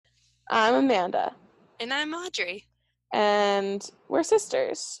I'm Amanda, And I'm Audrey. and we're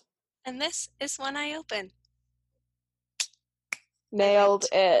sisters. And this is When I Open. Nailed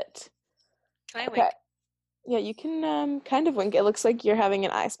it. Can I Okay. wink? Yeah, you can kind of wink. It looks like you're having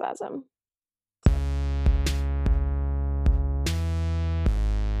an eye spasm.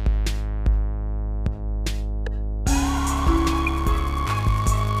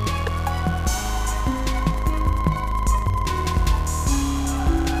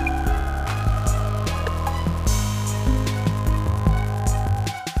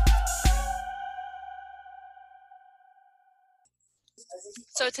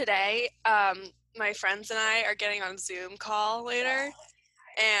 So today, my friends and I are getting on Zoom call later,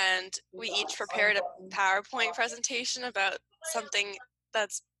 and we each prepared a PowerPoint presentation about something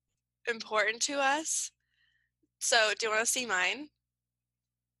that's important to us. So, do you want to see mine?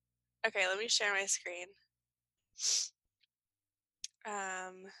 Okay, let me share my screen.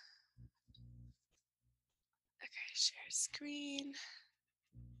 Okay, share screen.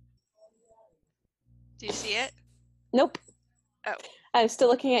 Do you see it? Nope. Oh, I'm still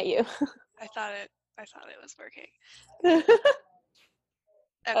looking at you. I thought it was working.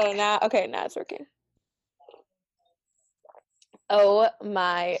 Oh, Okay. now it's working. Oh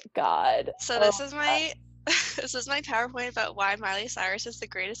my god. So this is my this is my PowerPoint about why Miley Cyrus is the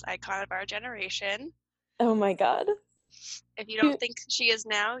greatest icon of our generation. Oh my god. If you don't think she is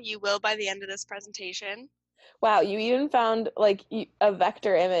now, you will by the end of this presentation. Wow, you even found like a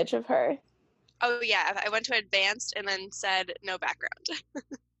vector image of her. Oh yeah, I went to advanced and then said no background.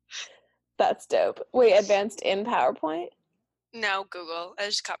 That's dope. Wait, advanced in PowerPoint? No, Google. I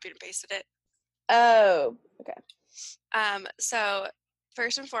just copied and pasted it. Oh, okay. So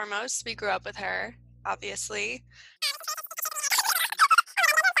first and foremost, we grew up with her, obviously.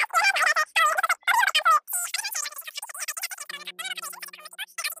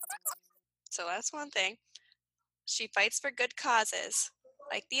 So that's one thing. She fights for good causes,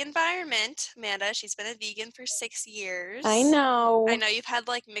 like the environment. Amanda, she's been a vegan for 6 years. I know. I know you've had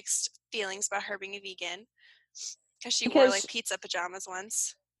like mixed feelings about her being a vegan because she wore like pizza pajamas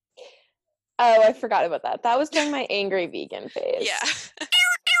once. Oh, I forgot about that. That was during my angry vegan phase. Yeah.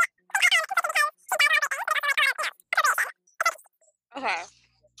 Okay.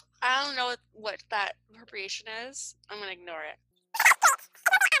 I don't know what that appropriation is. I'm going to ignore it.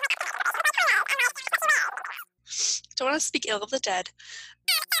 Don't want to speak ill of the dead.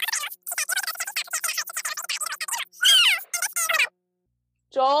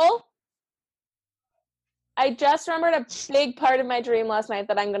 Joel? I just remembered a big part of my dream last night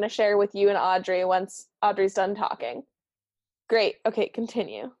that I'm going to share with you and Audrey once Audrey's done talking. Great. Okay,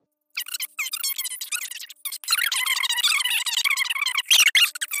 continue.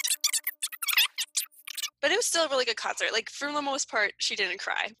 But it was still a really good concert. Like, for the most part, she didn't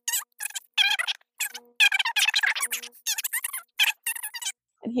cry.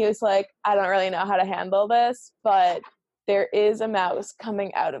 And he was like, I don't really know how to handle this, but there is a mouse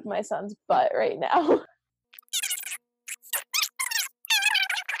coming out of my son's butt right now.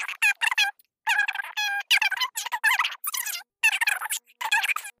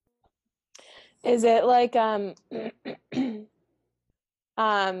 Is it like ooh,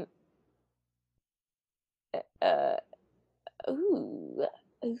 ooh,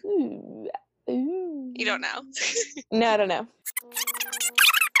 ooh. You don't know? No, I don't know.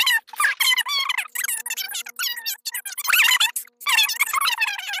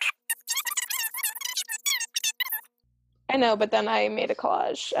 I know, but then I made a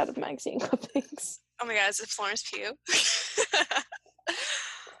collage out of magazine clippings. Oh my god, is it Florence Pugh?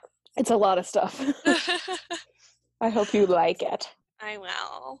 It's a lot of stuff. I hope you like it. I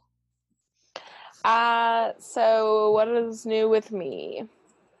will. So what is new with me?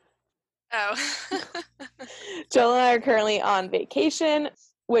 Oh. Joel and I are currently on vacation,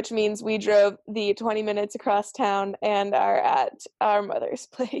 which means we drove the 20 minutes across town and are at our mother's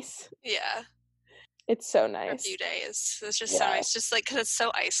place. Yeah. It's so nice. For a few days. It's just so nice. Just like, because it's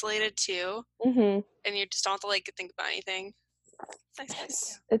so isolated too. Mm-hmm. And you just don't have to like think about anything. It's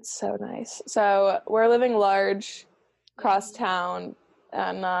nice. It's so nice. So we're living large across town,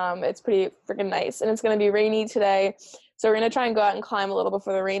 and it's pretty freaking nice. And it's going to be rainy today. So we're going to try and go out and climb a little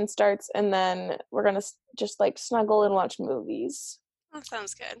before the rain starts. And then we're going to just like snuggle and watch movies. That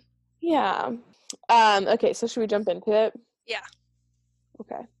sounds good. Yeah. Okay, so should we jump into it? Yeah.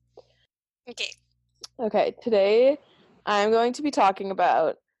 Okay. Okay. Today I'm going to be talking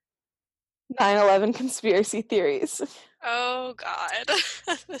about 9/11 conspiracy theories. Oh god.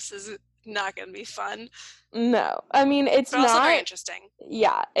 This is not going to be fun. No. I mean, it's but not also very interesting.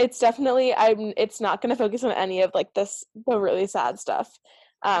 Yeah, it's definitely it's not going to focus on any of like the really sad stuff.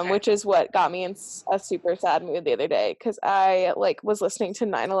 Okay. which is what got me in a super sad mood the other day because I like was listening to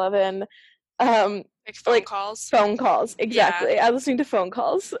 9/11 Like phone like calls. phone calls. Yeah. Exactly. I was listening to phone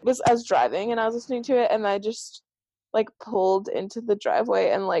calls. I was driving and I was listening to it and I just like pulled into the driveway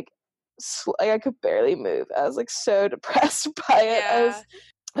and like I could barely move. I was like so depressed by it. Yeah.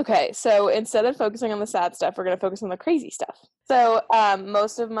 Okay, so instead of focusing on the sad stuff, we're going to focus on the crazy stuff. So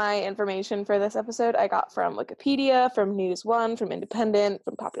most of my information for this episode I got from Wikipedia, from News One, from Independent,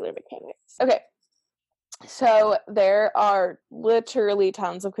 from Popular Mechanics. Okay, so there are literally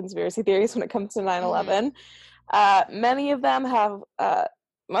tons of conspiracy theories when it comes to 9/11. Many of them have,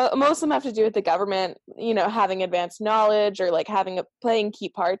 most of them have to do with the government, having advanced knowledge or like playing key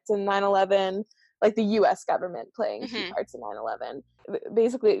parts in 9/11, like the U.S. government playing key parts in 9/11.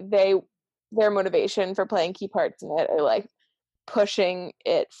 Basically, their motivation for playing key parts in it or like pushing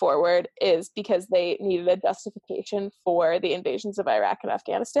it forward is because they needed a justification for the invasions of Iraq and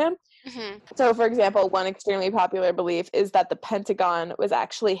Afghanistan. So, for example, one extremely popular belief is that the Pentagon was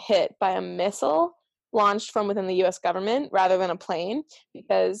actually hit by a missile launched from within the U.S. government rather than a plane,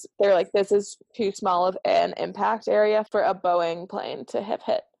 because they're like, this is too small of an impact area for a Boeing plane to have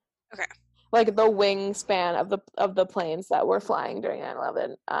hit. Okay. Like the wingspan of the planes that were flying during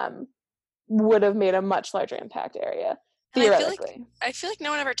 9/11 would have made a much larger impact area. Theoretically. I feel like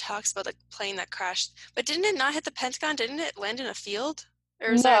no one ever talks about the plane that crashed. But didn't it not hit the Pentagon? Didn't it land in a field?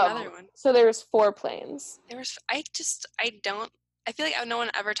 Or was there another one? So there was 4 planes. I feel like no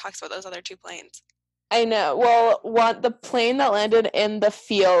one ever talks about those other 2 planes. I know. Well, the plane that landed in the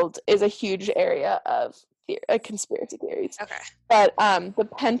field is a huge area of conspiracy theories. Okay. But the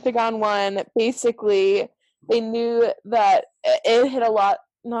Pentagon one, basically, they knew that it hit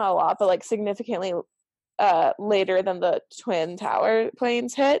not a lot, but like significantly later than the Twin Tower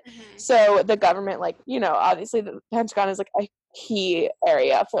planes hit. So the government, like, obviously the Pentagon is like a key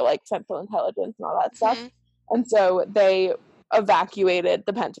area for like central intelligence and all that stuff. And so they evacuated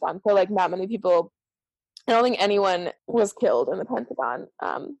the Pentagon. So like not many people, I don't think anyone was killed in the Pentagon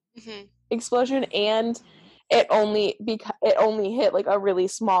explosion, and it only hit like a really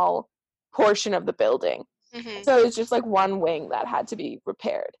small portion of the building. So it's just like one wing that had to be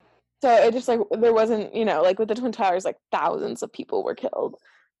repaired. So it just like there wasn't, like with the Twin Towers, like thousands of people were killed,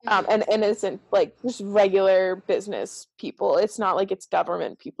 and innocent, like just regular business people. It's not like it's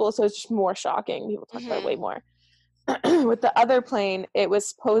government people, so it's just more shocking. People talk about it way more. With the other plane, it was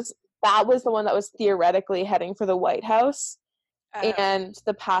supposed that was the one that was theoretically heading for the White House, and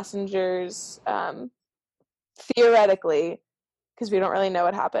the passengers, theoretically, because we don't really know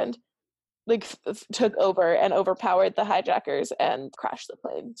what happened, like took over and overpowered the hijackers and crashed the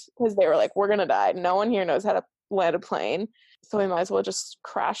planes because they were like, we're gonna die. No one here knows how to land a plane, so we might as well just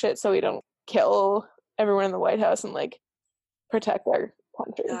crash it so we don't kill everyone in the White House and like protect our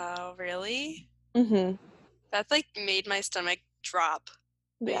country. Oh, really? That like made my stomach drop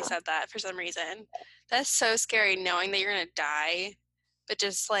when you said that for some reason. That's so scary, knowing that you're gonna die, but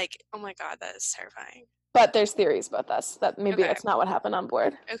just like, oh my god, that is terrifying. But there's theories about this that maybe that's not what happened on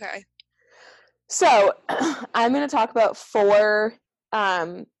board. Okay. So I'm going to talk about 4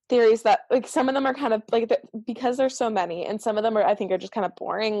 theories that, like, some of them are kind of like, because there's so many, and some of them I think are just kind of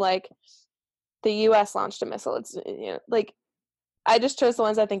boring. Like the U.S. launched a missile. It's like I just chose the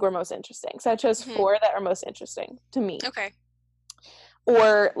ones I think were most interesting. So I chose 4 that are most interesting to me. Okay.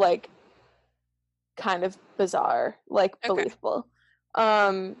 Or like kind of bizarre, like believable.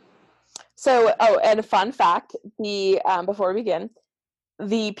 So, and a fun fact: before we begin,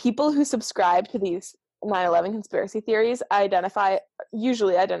 the people who subscribe to these 9/11 conspiracy theories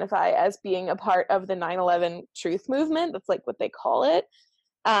usually identify as being a part of the 9/11 truth movement. That's like what they call it.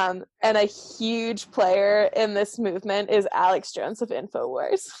 And a huge player in this movement is Alex Jones of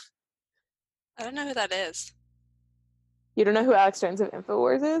InfoWars. I don't know who that is. You don't know who Alex Jones of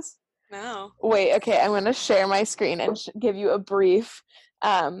InfoWars is? No. Wait, okay, I'm going to share my screen and give you a brief.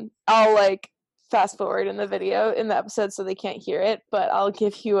 I'll like fast forward in the episode so they can't hear it, but I'll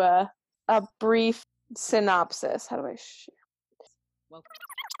give you a brief synopsis. How do I share? Well,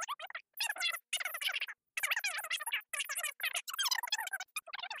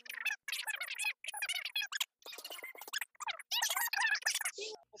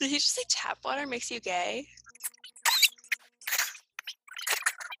 Did he just say tap water makes you gay?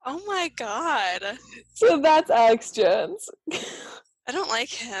 Oh my god. So that's Alex Jones. I don't like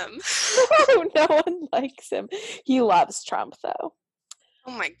him. No one likes him. He loves Trump, though.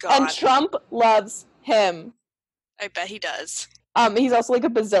 Oh my god. And Trump loves him. I bet he does. He's also like a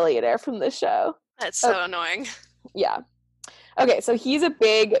bazillionaire from this show. That's so annoying. Yeah. Okay, so he's a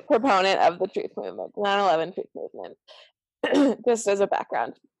big proponent of the truth movement, 9/11 truth movement. just as a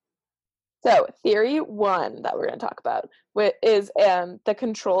background. So theory 1 that we're going to talk about is the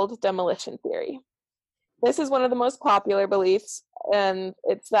controlled demolition theory. This is one of the most popular beliefs, and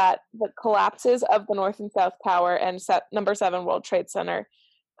it's that the collapses of the North and South Tower and number 7 World Trade Center,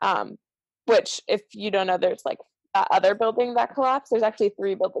 which, if you don't know, there's like that other building that collapsed. There's actually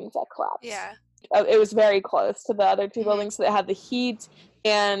 3 buildings that collapsed. Yeah. It was very close to the other 2 buildings, so it had the heat,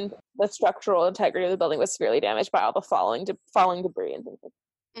 and the structural integrity of the building was severely damaged by all the falling debris and things like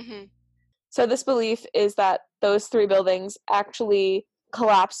that. Mm-hmm. So this belief is that those 3 buildings actually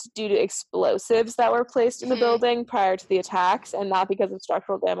collapsed due to explosives that were placed in the building prior to the attacks, and not because of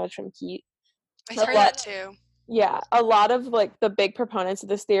structural damage from heat. I heard that too. Yeah, a lot of like the big proponents of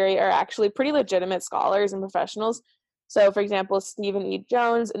this theory are actually pretty legitimate scholars and professionals. So, for example, Stephen E.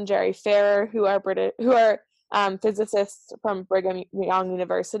 Jones and Jerry Farrar, who are physicists from Brigham Young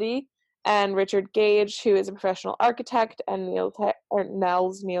University, and Richard Gage, who is a professional architect, and Niels,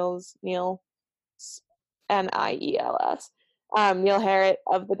 N-I-E-L-S, Neil Harrit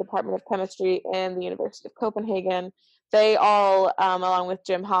of the Department of Chemistry in the University of Copenhagen. They all, along with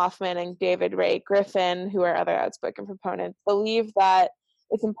Jim Hoffman and David Ray Griffin, who are other outspoken proponents, believe that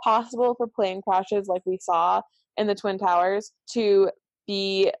it's impossible for plane crashes like we saw in the Twin Towers to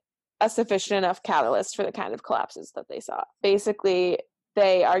be a sufficient enough catalyst for the kind of collapses that they saw. Basically,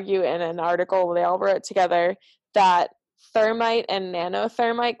 they argue in an article they all wrote together that thermite and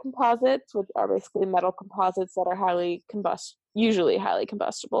nanothermite composites, which are basically metal composites that are usually highly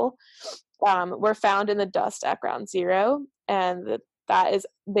combustible, were found in the dust at ground zero, and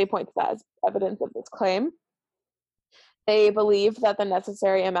they point to that as evidence of this claim. They believe that the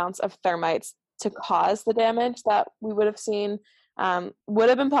necessary amounts of thermites to cause the damage that we would have seen would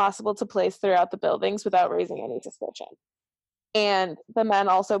have been possible to place throughout the buildings without raising any suspicion. And the men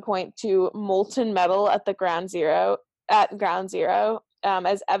also point to molten metal at ground zero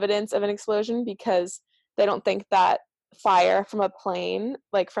as evidence of an explosion, because they don't think that fire from a plane,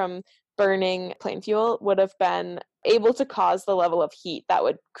 like from burning plane fuel, would have been able to cause the level of heat that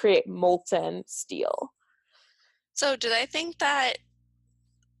would create molten steel. So do they think that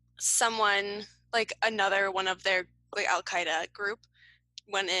someone, like another one of their like Al-Qaeda group,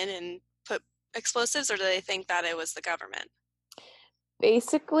 went in and put explosives, or do they think that it was the government?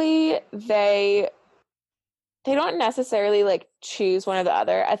 Basically, they don't necessarily like choose one or the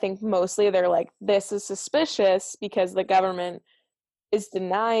other. I think mostly they're like, this is suspicious because the government is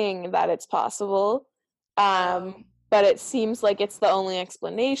denying that it's possible. But it seems like it's the only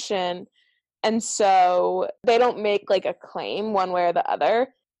explanation. And so they don't make like a claim one way or the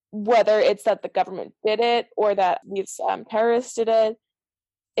other, whether it's that the government did it or that these terrorists did it.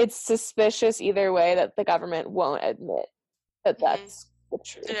 It's suspicious either way that the government won't admit that that's the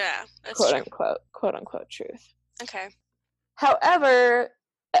truth. Yeah, that's quote unquote truth. Okay. However,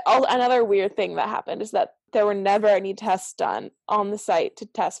 another weird thing that happened is that there were never any tests done on the site to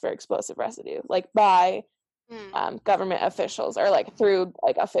test for explosive residue, like by government officials or like through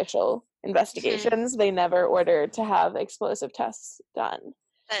like official investigations. They never ordered to have explosive tests done.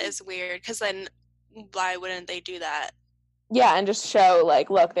 That is weird, because then why wouldn't they do that? Yeah, and just show like,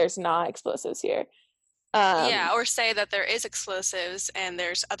 look, there's not explosives here. Yeah, or say that there is explosives and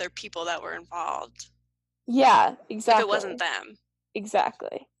there's other people that were involved. Yeah, exactly. If it wasn't them.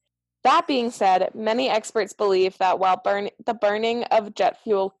 Exactly. That being said, many experts believe that while the burning of jet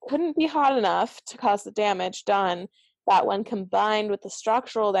fuel couldn't be hot enough to cause the damage done, that when combined with the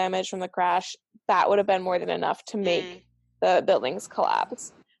structural damage from the crash, that would have been more than enough to make the buildings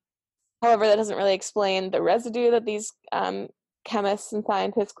collapse. However, that doesn't really explain the residue that these chemists and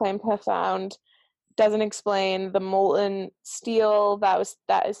scientists claim to have found. Doesn't explain the molten steel that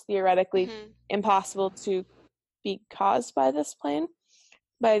is theoretically impossible to be caused by this plane,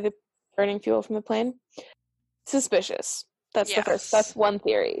 by the burning fuel from the plane. Suspicious. That's the first. That's one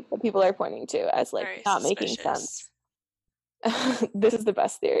theory that people are pointing to as like very not suspicious. Making sense. This is the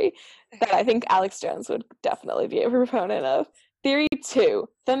best theory that I think Alex Jones would definitely be a proponent of. Theory 2,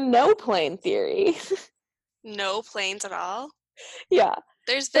 the no plane theory. No planes at all? Yeah.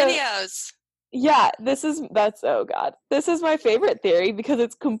 There's videos. Yeah, this is my favorite theory because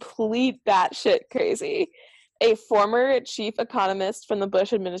it's complete batshit crazy. A former chief economist from the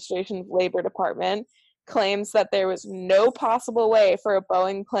Bush administration's Labor Department claims that there was no possible way for a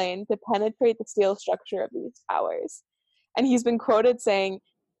Boeing plane to penetrate the steel structure of these towers. And he's been quoted saying,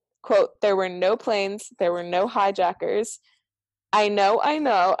 quote, "There were no planes, there were no hijackers. I know,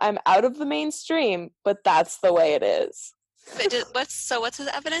 I'm out of the mainstream, but that's the way it is." What's his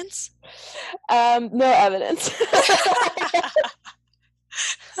evidence? No evidence.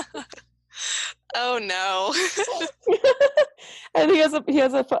 Oh no. And he has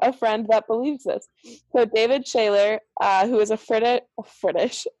a friend that believes this. So David Shaler, who is a former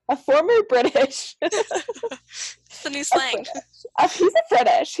British. It's the new slang. He's a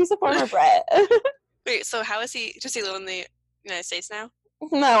British. He's a former Brit. Wait, so how is he? Does he live in the United States now?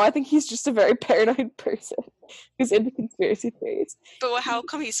 No, I think he's just a very paranoid person who's into conspiracy theories. But how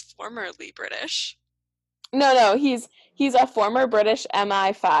come he's formerly British? No, he's a former British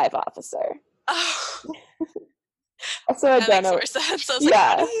MI5 officer. Oh, So I that don't makes know. more sense. I was like,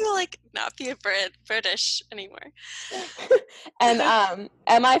 how do you like not be a British anymore? And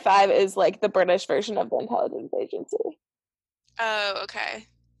MI5 is like the British version of the intelligence agency. Oh, okay.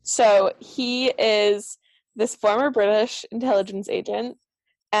 So he is this former British intelligence agent,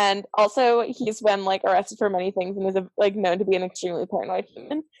 and also he's been like arrested for many things and is like known to be an extremely paranoid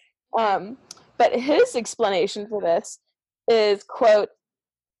human. But his explanation for this is, quote,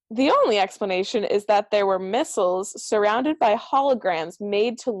 "The only explanation is that there were missiles surrounded by holograms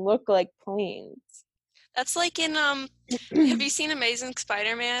made to look like planes." That's like in have you seen Amazing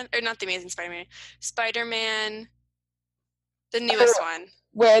Spider-Man? Or not the Amazing Spider-Man. Spider-Man, the newest one.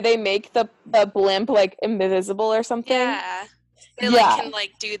 Where they make the blimp like invisible or something. Yeah. They like can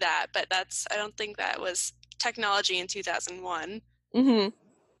like do that, but I don't think that was technology in 2001. Mm-hmm.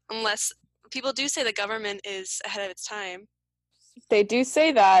 Unless people do say the government is ahead of its time. They do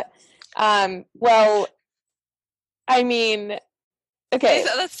say that. Well, I mean, okay.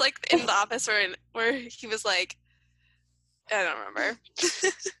 That's like in The Office where he was like, I don't remember.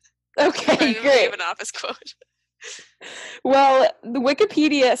 Okay, great. Give an Office quote. Well, the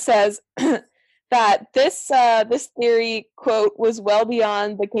Wikipedia says that this theory, quote, was well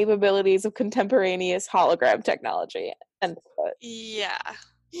beyond the capabilities of contemporaneous hologram technology, end quote. Yeah.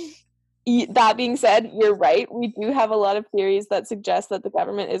 That being said, you're right. We do have a lot of theories that suggest that the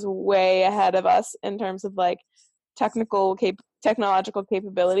government is way ahead of us in terms of like technological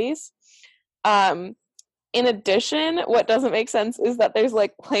capabilities. In addition, what doesn't make sense is that there's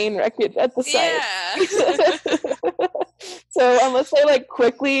like plane wreckage at the site. Yeah. So unless they like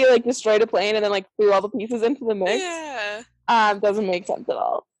quickly like destroyed a plane and then like threw all the pieces into the mix, doesn't make sense at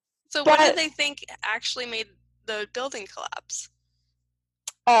all. So what did they think actually made the building collapse?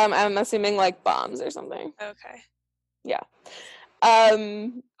 I'm assuming like bombs or something. Okay. Yeah.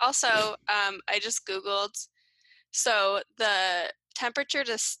 Also, I just Googled. So the temperature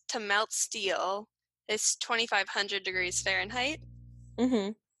to melt steel is 2,500 degrees Fahrenheit.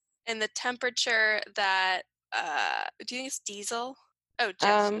 Mm-hmm. And the temperature that do you think it's diesel? Oh,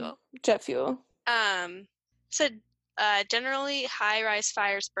 jet fuel. Jet fuel. So generally high-rise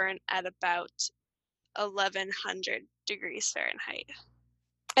fires burn at about 1,100 degrees Fahrenheit.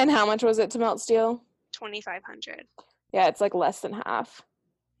 And how much was it to melt steel? 2,500. Yeah, it's like less than half.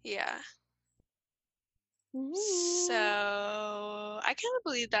 Yeah. So I kind of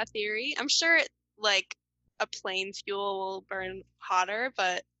believe that theory. I'm sure like a plane fuel will burn hotter,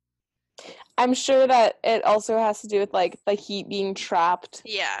 but I'm sure that it also has to do with like the heat being trapped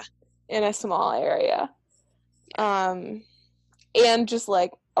in a small area. And just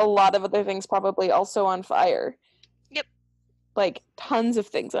like a lot of other things probably also on fire. Yep. Like tons of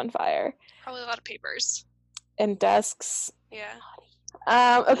things on fire. Probably a lot of papers. And desks. Yeah.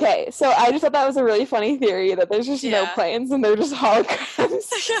 Okay, so I just thought that was a really funny theory that there's just no planes and they're just holograms.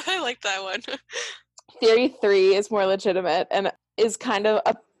 Yeah, I like that one. Theory 3 is more legitimate and is kind of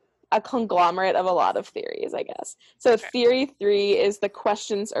a conglomerate of a lot of theories, I guess. So Theory 3 is the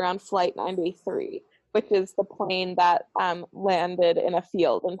questions around Flight 93, which is the plane that landed in a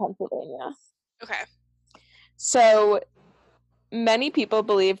field in Pennsylvania. Okay. So many people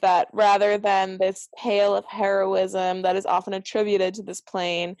believe that rather than this tale of heroism that is often attributed to this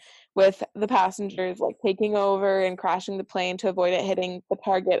plane, with the passengers like taking over and crashing the plane to avoid it hitting the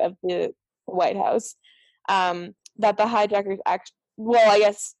target of the White House, that the hijackers I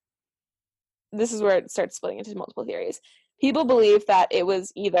guess this is where it starts splitting into multiple theories. People believe that it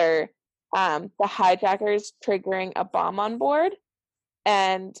was either the hijackers triggering a bomb on board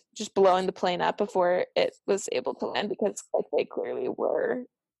and just blowing the plane up before it was able to land because like they clearly were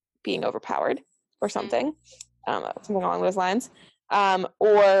being overpowered or something, something along those lines,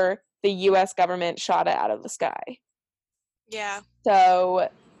 or the U.S. government shot it out of the sky. Yeah. So,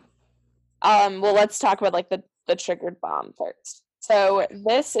 well, let's talk about like the triggered bomb first. So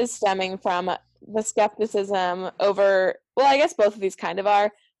this is stemming from the skepticism over, well, I guess both of these kind of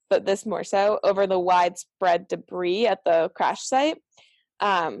are, but this more so, over the widespread debris at the crash site.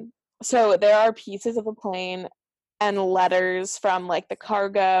 So there are pieces of the plane and letters from like the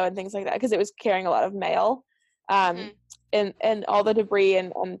cargo and things like that because it was carrying a lot of mail, and all the debris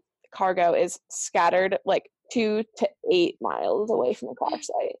and cargo is scattered like 2 to 8 miles away from the crash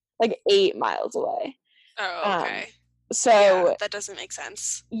site, like 8 miles away. Oh, okay. So yeah, that doesn't make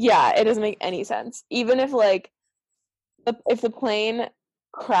sense. Yeah, it doesn't make any sense. Even if like if the plane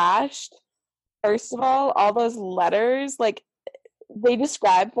crashed, first of all those letters, like they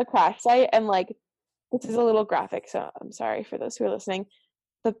described the crash site, and like this is a little graphic, so I'm sorry for those who are listening.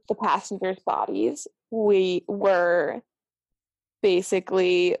 The passengers' bodies were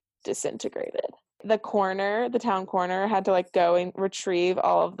basically disintegrated. The town coroner had to like go and retrieve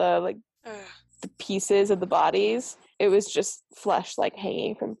all of the like the pieces of the bodies. It was just flesh like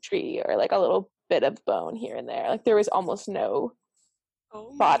hanging from a tree, or like a little bit of bone here and there. Like there was almost no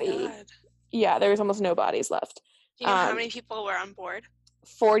body. God. Yeah, there was almost no bodies left. Do you know how many people were on board?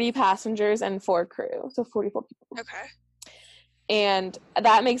 40 passengers and 4 crew, so 44 people. Okay. And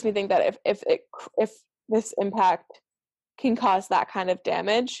that makes me think that if this impact can cause that kind of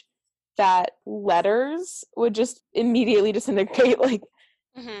damage, that letters would just immediately disintegrate like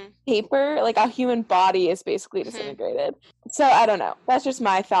paper. Like a human body is basically disintegrated. So I don't know. That's just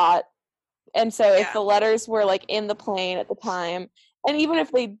my thought. And so if the letters were like in the plane at the time, and even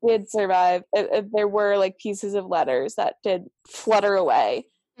if they did survive, if there were like pieces of letters that did flutter away,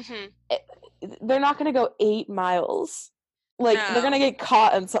 they're not going to go 8 miles. Like they're going to get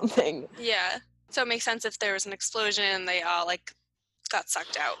caught in something. Yeah. So it makes sense if there was an explosion and they all like got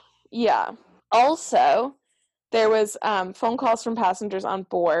sucked out. Yeah. Also, there was phone calls from passengers on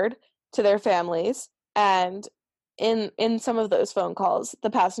board to their families, and in some of those phone calls, the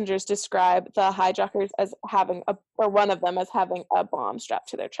passengers describe the hijackers as having one of them as having a bomb strapped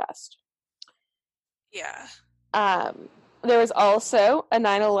to their chest. Yeah. There was also a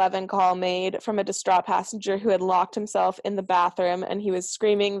 911 call made from a distraught passenger who had locked himself in the bathroom, and he was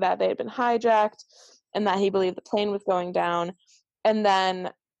screaming that they had been hijacked and that he believed the plane was going down. And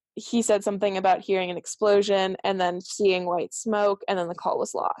then he said something about hearing an explosion and then seeing white smoke, and then the call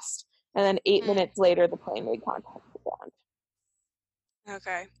was lost. And then 8 minutes later, the plane made contact with the ground.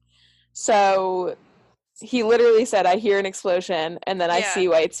 Okay. So he literally said, I hear an explosion, and then I see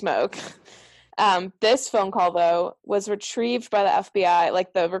white smoke. This phone call, though, was retrieved by the FBI.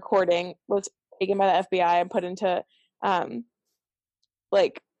 Like, the recording was taken by the FBI and put into,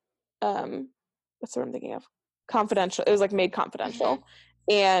 what's the word I'm thinking of? Confidential. It was, like, made confidential.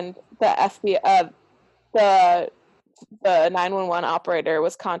 And the FBI, the 911 operator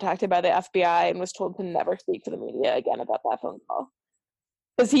was contacted by the FBI and was told to never speak to the media again about that phone call.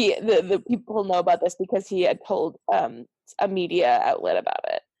 Because the people know about this because he had told a media outlet about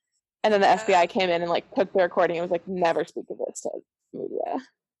it. And then the FBI came in and like took the recording and was like, never speak of this to media.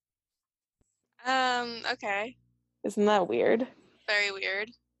 Okay. Isn't that weird? Very weird.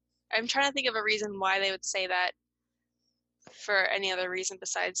 I'm trying to think of a reason why they would say that for any other reason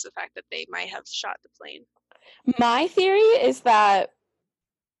besides the fact that they might have shot the plane. My theory is that,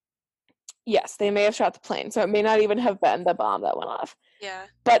 yes, they may have shot the plane, so it may not even have been the bomb that went off. Yeah.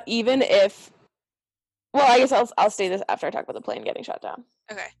 But even if, well, I guess I'll say this after I talk about the plane getting shot down.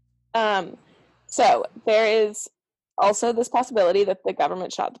 Okay. So there is also this possibility that the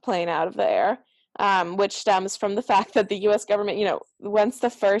government shot the plane out of the air, which stems from the fact that the U.S. government, once the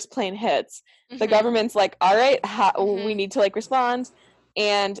first plane hits, the government's like, all right, we need to like respond.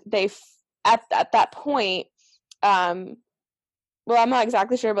 And they, at that point, well, I'm not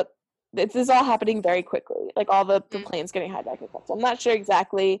exactly sure, but this is all happening very quickly. Like all the planes getting hijacked and stuff. So I'm not sure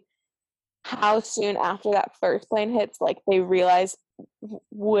exactly how soon after that first plane hits, like they realize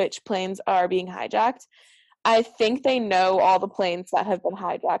which planes are being hijacked. I think they know all the planes that have been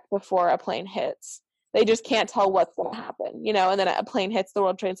hijacked before a plane hits. They just can't tell what's going to happen, and then a plane hits the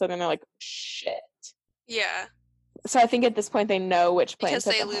World Trade Center and they're like, shit. Yeah. So I think at this point they know which planes because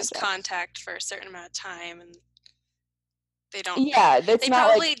have they been lose hijacked. contact for a certain amount of time and they don't. Yeah, that's not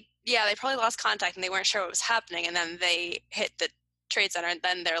probably, like. Yeah, they probably lost contact and they weren't sure what was happening, and then they hit the Trade Center, and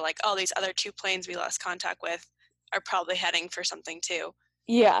then they're like, oh, these other 2 planes we lost contact with are probably heading for something too.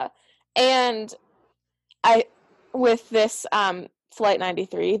 Yeah. And with this Flight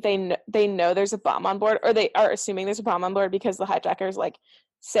 93, they know there's a bomb on board, or they are assuming there's a bomb on board because the hijackers like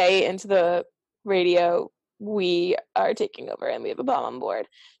say into the radio, we are taking over and we have a bomb on board.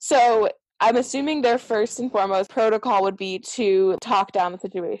 So I'm assuming their first and foremost protocol would be to talk down the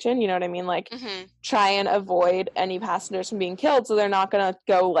situation, you know what I mean? Like, try and avoid any passengers from being killed, so they're not going to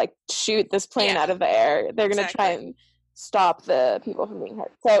go, like, shoot this plane out of the air. They're going to try and stop the people from being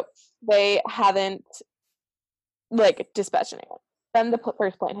hurt. So they haven't, like, dispatched anyone. Then the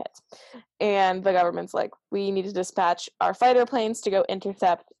first plane hits. And the government's like, we need to dispatch our fighter planes to go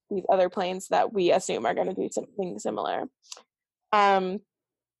intercept these other planes that we assume are going to do something similar.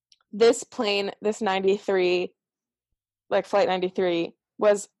 this plane, this 93, like Flight 93,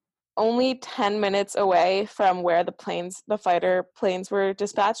 was only 10 minutes away from where the fighter planes were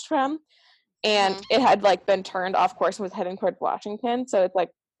dispatched from. And it had like been turned off course and was heading toward Washington. So it's like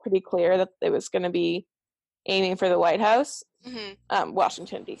pretty clear that it was going to be aiming for the White House.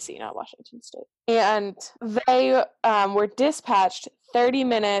 Washington, D.C., not Washington State. And they were dispatched 30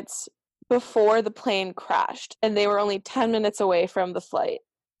 minutes before the plane crashed, and they were only 10 minutes away from the flight.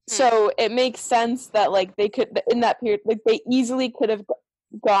 So it makes sense that like they could, in that period, like they easily could have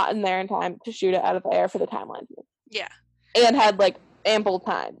gotten there in time to shoot it out of the air for the timeline. Yeah. And had like ample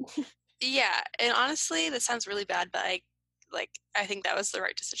time. Yeah, and honestly, this sounds really bad, but I think that was the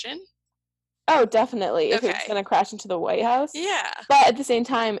right decision. Oh, definitely. If it's gonna crash into the White House. Yeah. But at the same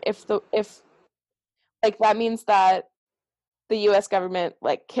time, if like that means that the U.S. government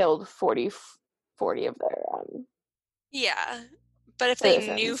like killed 40 of their yeah, but if citizens.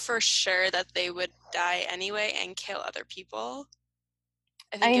 They knew for sure that they would die anyway and kill other people,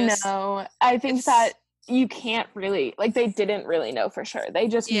 I think that you can't really, like, they didn't really know for sure. They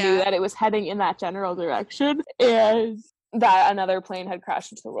just knew that it was heading in that general direction and that another plane had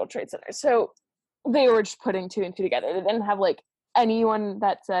crashed into the World Trade Center. So they were just putting two and two together. They didn't have like anyone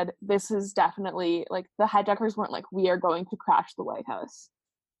that said this is definitely like the hijackers weren't like we are going to crash the White House.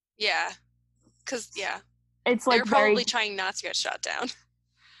 Yeah, because it's like they're probably trying not to get shot down.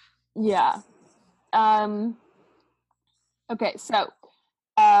 Yeah. Okay, so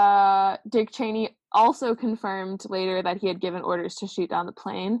Dick Cheney also confirmed later that he had given orders to shoot down the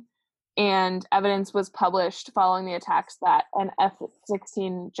plane, and evidence was published following the attacks that an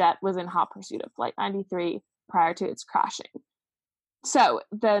F-16 jet was in hot pursuit of Flight 93 prior to its crashing. So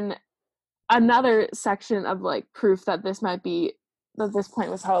then another section of like proof that this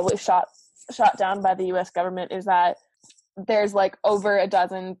plane was probably shot down by the U.S. government is that there's like over a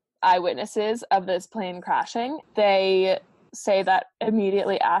dozen eyewitnesses of this plane crashing. They say that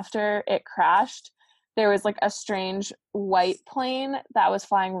immediately after it crashed, there was like a strange white plane that was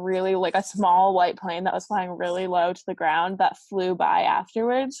flying really, like a small white plane that was flying really low to the ground that flew by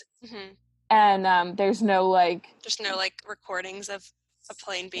afterwards. And there's no like just no like recordings of a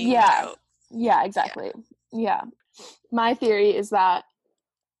plane being out. Yeah, exactly. Yeah. My theory is that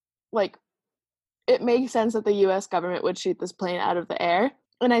like it makes sense that the US government would shoot this plane out of the air.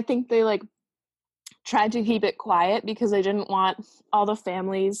 And I think they like tried to keep it quiet because they didn't want all the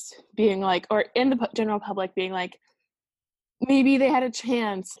families being like, or in the general public being like, maybe they had a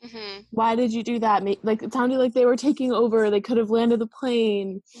chance. Why did you do that? Like it sounded like they were taking over. They could have landed the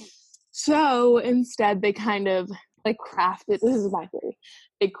plane. So instead they kind of like this is my theory,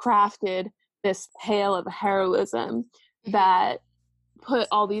 they crafted this tale of heroism that put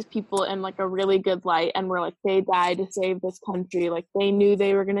all these people in like a really good light and were like, they died to save this country. Like they knew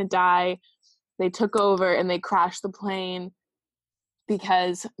they were going to die. They took over and they crashed the plane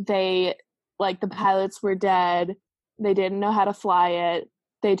because they, like, the pilots were dead. They didn't know how to fly it.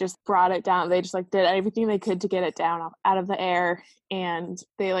 They just brought it down. They just like did everything they could to get it down out of the air, and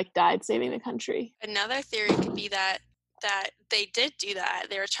they like died saving the country. Another theory could be that they did do that.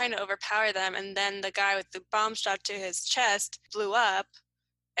 They were trying to overpower them, and then the guy with the bomb strapped to his chest blew up,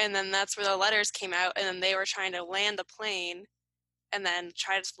 and then that's where the letters came out, and then they were trying to land the plane and then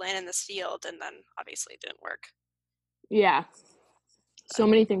try to land in this field, and then obviously it didn't work. Yeah. So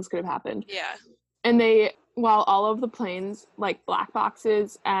many things could have happened. Yeah. And while all of the planes, like black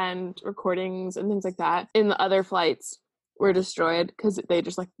boxes and recordings and things like that in the other flights were destroyed because they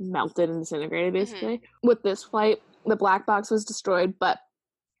just like melted and disintegrated basically. With this flight, the black box was destroyed, but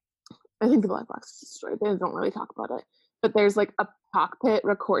I think the black box was destroyed. They don't really talk about it. But there's like a cockpit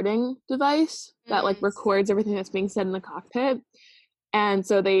recording device that like records everything that's being said in the cockpit. And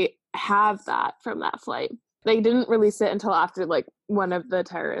so they have that from that flight. They didn't release it until after like one of the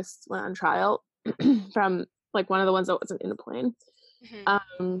terrorists went on trial from like one of the ones that wasn't in a plane.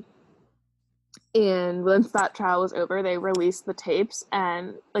 And once that trial was over, they released the tapes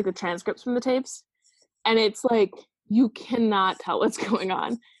and like the transcripts from the tapes. And it's like, you cannot tell what's going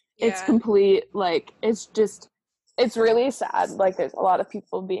on. Yeah. It's complete, like, it's really sad. Like there's a lot of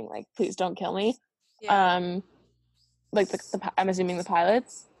people being like, please don't kill me. Yeah. Like I'm assuming the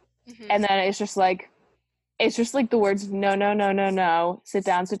pilots. And then it's just like the words, no, no, no, no, no, sit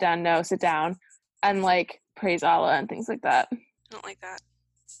down, no, sit down, and like praise Allah and things like that. I don't like that.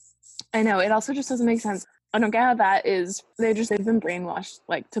 I know, it also just doesn't make sense. I don't get how that is. They've been brainwashed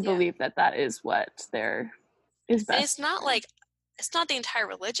like to believe that is what is best. And it's not the entire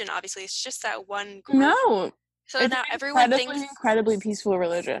religion, obviously. It's just that one group. No. So it's now everyone thinks incredibly peaceful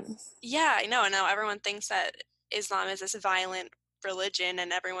religion. Yeah, I know. Now everyone thinks that Islam is this violent religion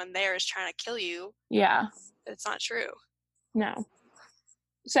and everyone there is trying to kill you. Yeah. It's not true. No.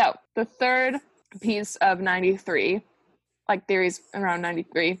 So the third piece of 93, like theories around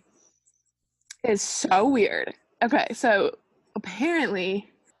 93, is so weird. Okay, so apparently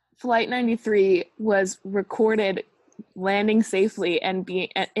Flight 93 was recorded landing safely and being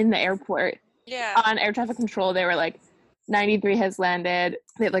in the airport. Yeah. On air traffic control, they were like, 93 has landed.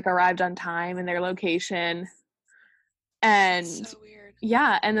 They like arrived on time in their location. And That's so weird.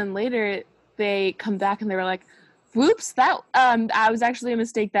 Yeah, and then later they come back and they were like, whoops, that was actually a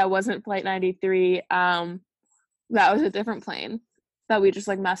mistake. That wasn't Flight 93. That was a different plane that we just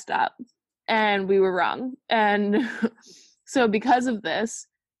like messed up and we were wrong. And so because of this,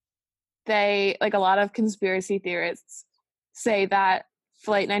 they like a lot of conspiracy theorists say that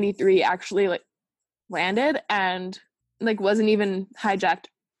Flight 93 actually like landed and like wasn't even hijacked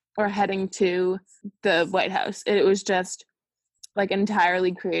or heading to the White House. It was just like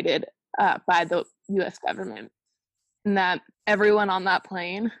entirely created by the US government, and that everyone on that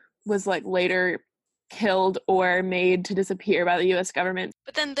plane was like later killed or made to disappear by the US government.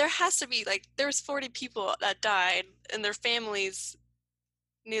 But then there has to be like, there was 40 people that died and their families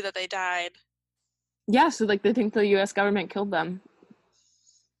knew that they died. Yeah, so like they think the US government killed them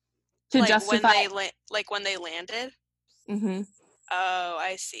to like justify when they landed. Mm-hmm. Oh,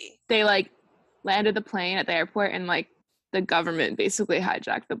 I see. They like landed the plane at the airport and like the government basically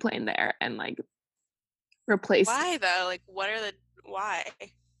hijacked the plane there and like replaced. Why though? Like why?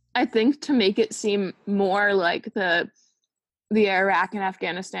 I think to make it seem more like the Iraq and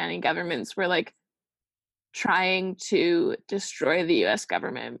Afghanistani governments were like trying to destroy the US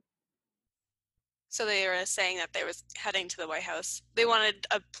government. So they were saying that they was heading to the White House. They wanted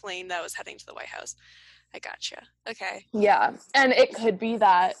a plane that was heading to the White House. I gotcha. Okay. Yeah, and it could be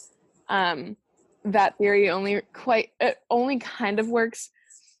that that theory only kind of works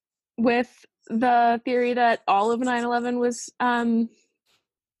with the theory that all of 9/11 was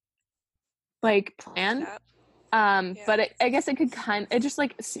like planned. Yeah. But I guess it could it just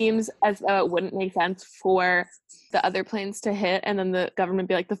like seems as though it wouldn't make sense for the other planes to hit and then the government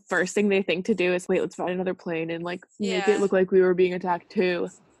be like the first thing they think to do is wait, let's find another plane and like make it look like we were being attacked too.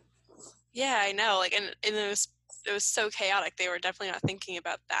 Yeah, I know. Like, and it was so chaotic. They were definitely not thinking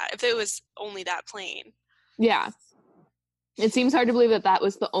about that. If it was only that plane. Yeah. It seems hard to believe that that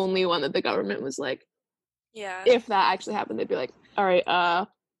was the only one that the government was like. Yeah. If that actually happened, they'd be like, all right,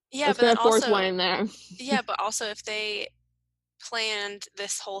 yeah, let's get a fourth one in there. Yeah, but also if they planned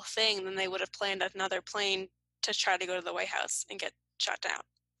this whole thing, then they would have planned another plane to try to go to the White House and get shot down.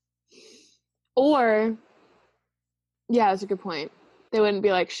 Or, yeah, that's a good point. They wouldn't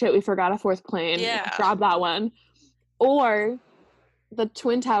be like, shit, we forgot a fourth plane. Yeah. Grab that one. Or the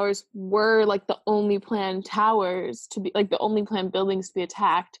Twin Towers were like the only planned towers to be like the only planned buildings to be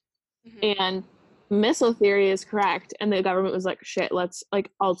attacked. Mm-hmm. And missile theory is correct. And the government was like, shit, let's like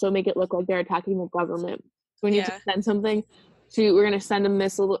also make it look like they're attacking the government. So we need to send something we're going to send a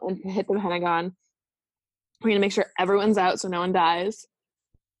missile and hit the Pentagon. We're going to make sure everyone's out so no one dies.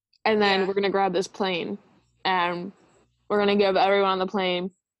 And then we're going to grab this plane and we're going to give everyone on the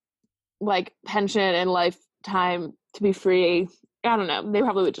plane like pension and lifetime to be free. I don't know. They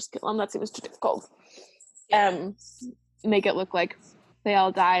probably would just kill them. That seems too difficult. Make it look like they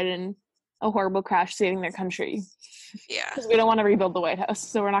all died in a horrible crash saving their country. Yeah. Because we don't want to rebuild the White House,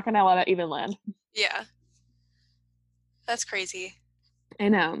 so we're not going to let it even land. Yeah. That's crazy. I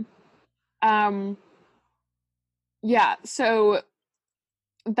know. Yeah, so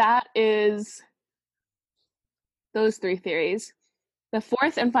that is those three theories. The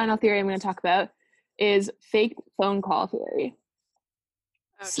fourth and final theory I'm going to talk about is fake phone call theory.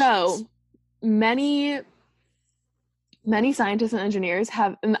 Oh, so many scientists and engineers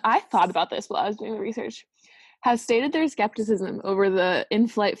have, and I thought about this while I was doing the research, have stated their skepticism over the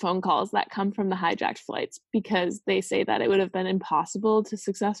in-flight phone calls that come from the hijacked flights because they say that it would have been impossible to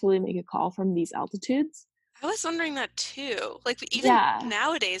successfully make a call from these altitudes. I was wondering that too. Like, even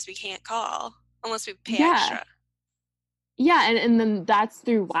nowadays we can't call unless we pay extra. Yeah, and then that's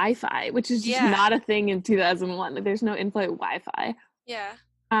through Wi-Fi, which is just not a thing in 2001. Like, there's no in-flight Wi-Fi. Yeah.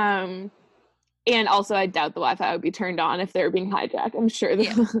 And also, I doubt the Wi-Fi would be turned on if they were being hijacked. I'm sure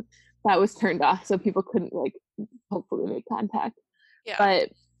that that was turned off so people couldn't, like, hopefully make contact. Yeah. But,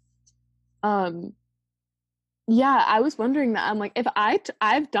 yeah, I was wondering that. I'm like, if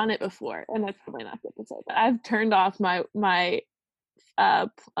I've done it before, and that's probably not good to say, but I've turned off my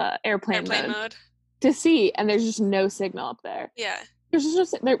airplane mode to see, and there's just no signal up there. Yeah. There's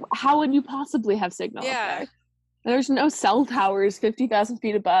just how would you possibly have signal up there? There's no cell towers 50,000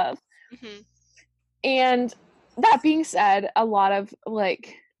 feet above. Mm-hmm. And That being said, a lot of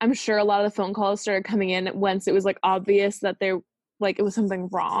like, I'm sure a lot of the phone calls started coming in once it was like obvious that it was something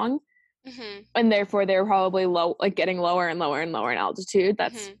wrong, Mhm. and therefore they were probably low, like getting lower and lower and lower in altitude.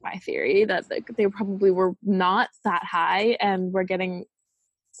 That's Mhm. my theory, that like, they probably were not that high and were getting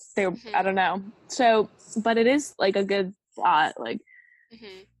I Mhm. don't know. So, but it is like a good thought. Like,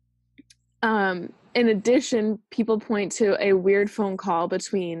 Mhm. in addition, people point to a weird phone call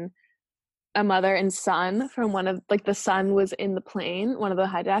between a mother and son from one of like the son was in the plane, one of the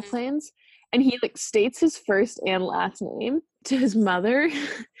hijack Mhm. planes, and he like states his first and last name to his mother,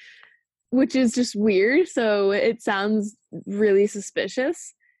 which is just weird. So it sounds really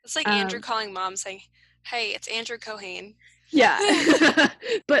suspicious. It's like Andrew Um, calling mom saying, "Hey, it's Andrew Cohane." yeah,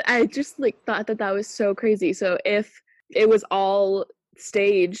 but I just like thought that that was so crazy. So if it was all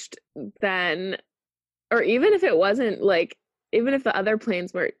staged, then, or even if it wasn't, like even if the other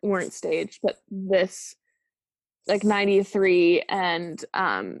planes weren't staged, but this like 93, and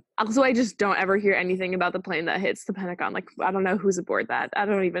also I just don't ever hear anything about the plane that hits the Pentagon. Like I don't know who's aboard that. I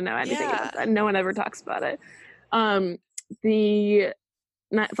don't even know anything about Yeah. that. No one ever talks about it. The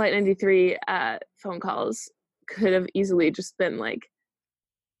flight 93 phone calls could have easily just been like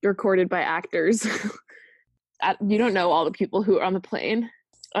recorded by actors. You don't know all the people who are on the plane.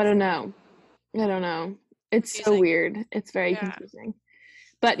 I don't know. It's so Confusing. weird. It's very Yeah. confusing.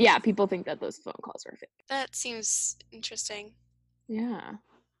 But yeah, people think that those phone calls are fake. That seems interesting. Yeah.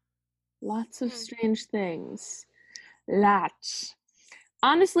 Lots of Hmm. strange things. Lots.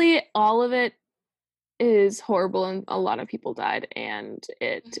 Honestly, all of it is horrible and a lot of people died, and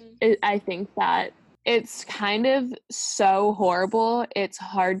Mhm. I think that it's kind of so horrible, it's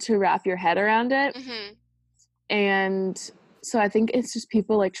hard to wrap your head around it. Mhm. And so I think it's just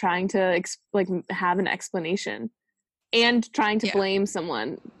people like trying to like have an explanation and trying to Yeah. blame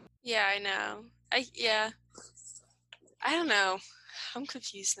someone. Yeah, I know. Yeah. I don't know. I'm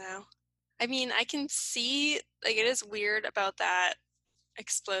confused now. I mean, I can see like it is weird about that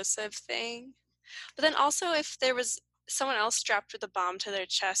explosive thing. But then also if there was someone else strapped with a bomb to their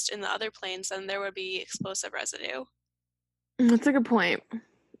chest in the other planes, then there would be explosive residue. That's a good point,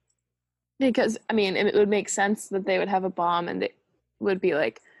 because I mean it would make sense that they would have a bomb and it would be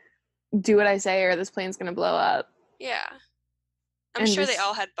like, do what I say or this plane's gonna blow up. Yeah. I'm And sure they just,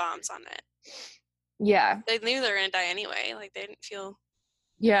 all had bombs on it. yeah. They knew they were gonna die anyway. Like they didn't feel.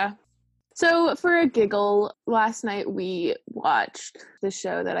 Yeah. So for a giggle, last night we watched the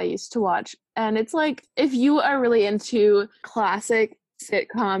show that I used to watch. And it's like, if you are really into classic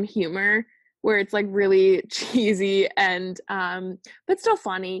sitcom humor, where it's like really cheesy and but still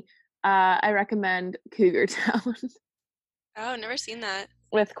funny, I recommend Cougar Town Oh, never seen that.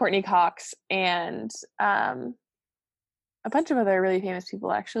 with Courtney Cox and a bunch of other really famous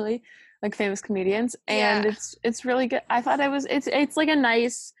people, actually, like famous comedians. And Yeah. it's really good. I thought it's like a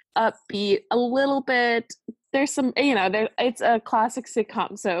nice upbeat, a little bit, there's some, it's a classic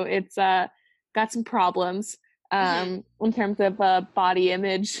sitcom, so it's got some problems Mhm. in terms of body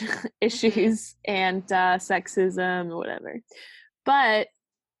image Mhm. issues and sexism or whatever. But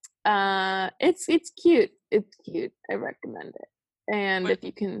it's cute. I recommend it. And What? if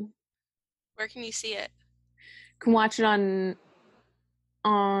you Where can you see it? can watch it on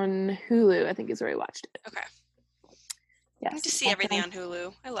Hulu, I think is where I watched it. Okay. I need Yes. to see everything on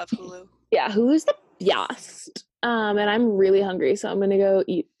Hulu. I love Hulu. Yeah, Hulu's the best. And I'm really hungry, so I'm gonna go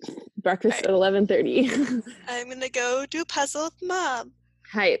eat breakfast Right. at 11:30. I'm gonna go do a puzzle with mom.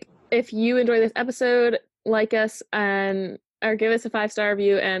 Hype. If you enjoy this episode, like us and or give us a 5-star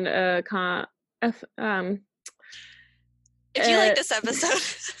review and a F, If you like this episode,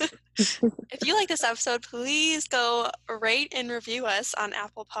 if you like this episode, please go rate and review us on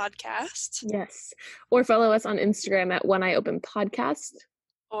Apple Podcasts yes, or follow us on Instagram at When I Open Podcast,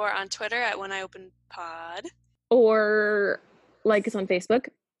 or on Twitter at When I Open Pod. or like us on Facebook.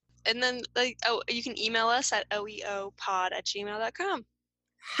 And then you can email us at oeopod@gmail.com.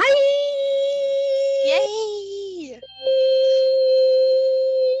 Hi. Yay!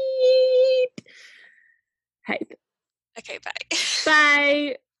 Hype. Okay, bye.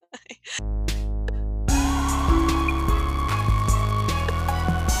 Bye. Bye.